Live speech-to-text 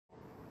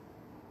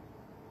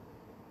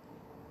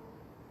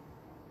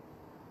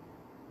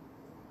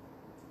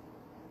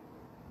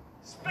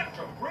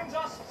Spectrum brings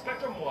us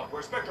Spectrum One,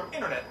 where Spectrum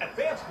Internet,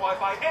 advanced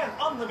Wi-Fi, and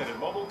unlimited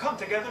mobile come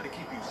together to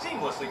keep you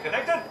seamlessly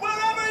connected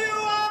wherever you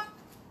are!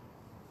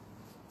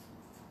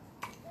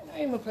 I don't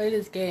even play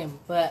this game,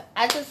 but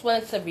I just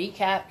wanted to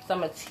recap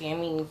some of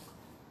Tammy's,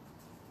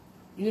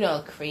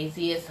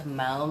 craziest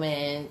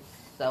moments.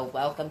 So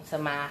welcome to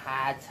my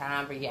high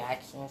time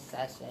reaction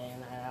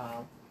session.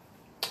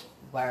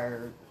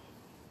 Word.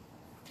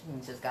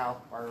 Just got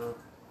off word.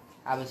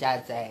 How was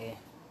y'all day?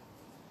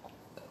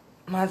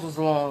 Mine was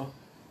long.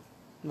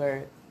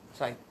 Word.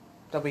 It's like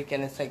the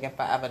weekend is taking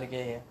forever to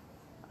get here.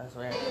 I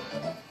swear.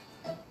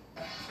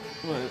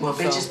 Well,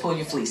 bitches, pull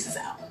your fleeces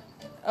out.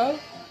 Oh.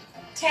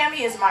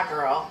 Tammi is my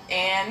girl,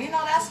 and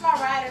that's my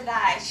ride or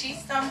die. She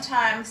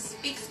sometimes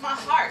speaks my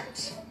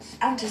heart.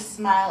 I'm just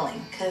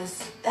smiling,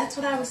 because that's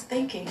what I was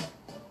thinking.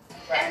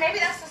 Right. And maybe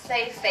that's a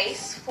safe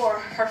face for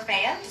her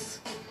fans.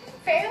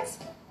 Fans?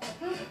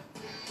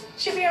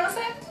 She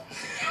Beyonce?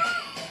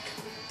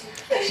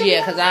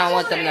 Yeah, because I don't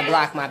want them to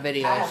block my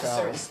video. I have a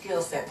certain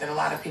skill set that a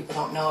lot of people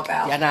don't know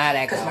about. Y'all know how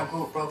that goes. Because my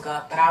group broke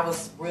up, but I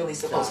was really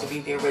supposed to be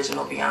the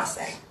original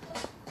Beyonce.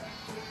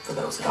 For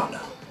those who don't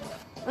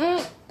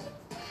know.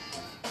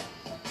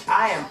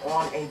 I am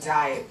on a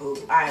diet, boo.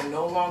 I am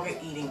no longer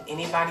eating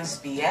anybody's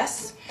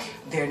BS,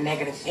 their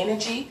negative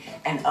energy,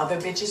 and other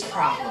bitches'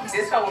 problems.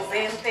 This whole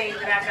Zen thing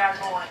that I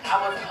got going,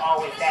 I wasn't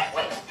always that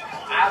way.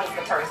 I was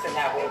the person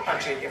that would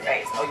punch you in your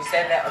face. Oh, you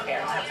said that? Okay, I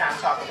don't have time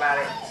to talk about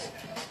it.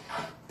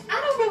 I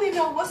don't really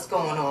know what's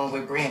going on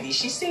with Brandy.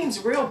 She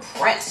seems real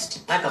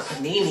pressed, like a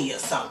panini or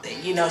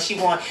something. She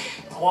want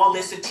all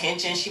this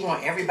attention. She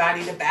want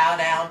everybody to bow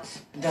down.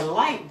 The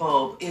light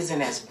bulb isn't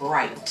as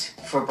bright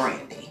for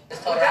Brandy.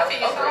 Oh, that was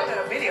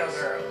a video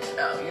girl.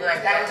 No, you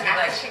like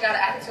that? She got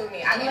an attitude with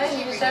me. I knew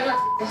she was swag.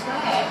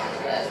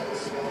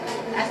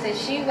 I said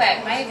she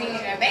whacked. Maybe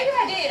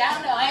I did. I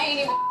don't know. I ain't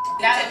even.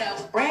 I don't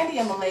know. Brandy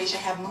and Malaysia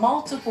have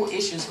multiple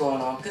issues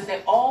going on because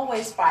they're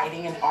always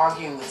fighting and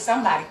arguing with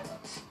somebody.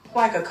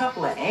 Like a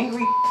couple of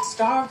angry,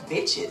 starved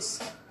bitches.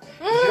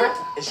 Your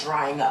is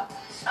drying up.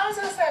 I was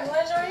gonna say,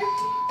 Malaysia, are you?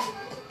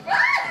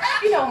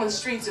 When the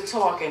streets are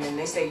talking and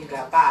they say you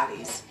got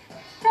bodies,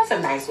 that's a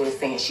nice way of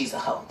saying she's a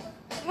hoe.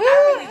 I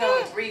really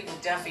don't agree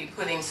with Duffy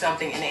putting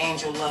something in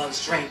Angel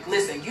Love's drink.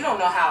 Listen, you don't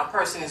know how a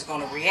person is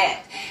going to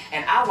react.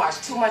 And I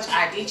watch too much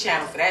ID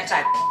channel for that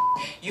type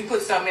of You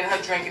put something in her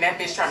drink and that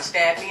bitch trying to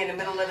stab me in the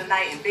middle of the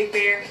night in Big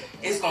Bear,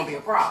 it's going to be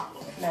a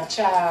problem. Now,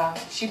 child,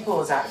 she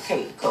pulls out a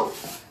cape coat.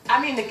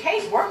 The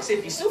cape works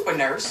if you're super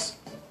nurse.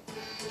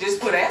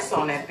 Just put S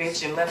on that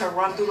bitch and let her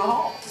run through the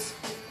halls.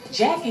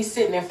 Jackie's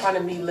sitting in front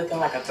of me looking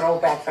like a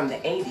throwback from the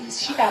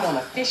 80s. She got on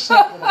a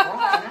fishnet with a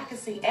bra and I can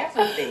see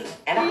everything.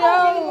 And I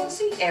don't really want to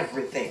see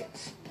everything.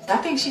 I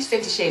think she's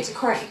 50 Shades of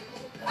Grey.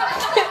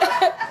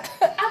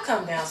 I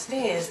come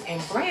downstairs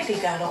and Brandy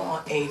got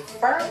on a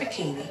fur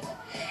bikini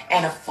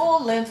and a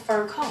full-length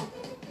fur coat.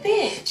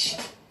 Bitch,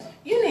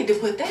 you need to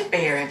put that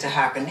bear into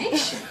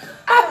hibernation.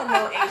 I don't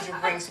know Angel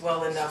Brinks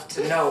well enough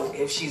to know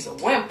if she's a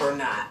wimp or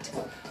not.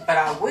 But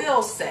I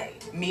will say,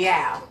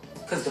 meow,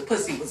 because the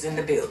pussy was in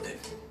the building.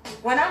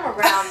 When I'm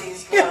around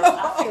these girls,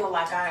 I feel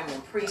like I'm in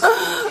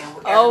preschool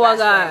and oh my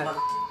God.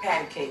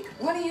 Patty cake.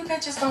 When are you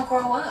bitches gonna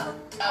grow up?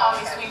 Call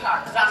me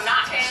sweetheart, because I'm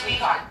not a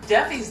sweetheart.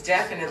 Duffy's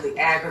definitely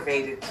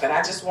aggravated, but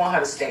I just want her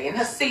to stay in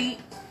her seat.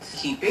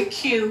 Keep it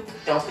cute.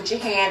 Don't put your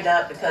hand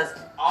up because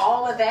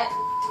all of that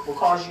will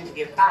cause you to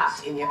get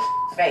popped in your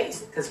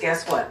face. Because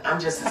guess what? I'm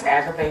just as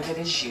aggravated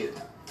as you.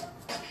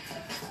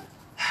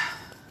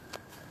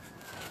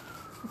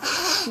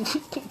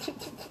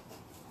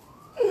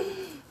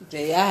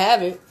 There I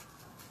have it.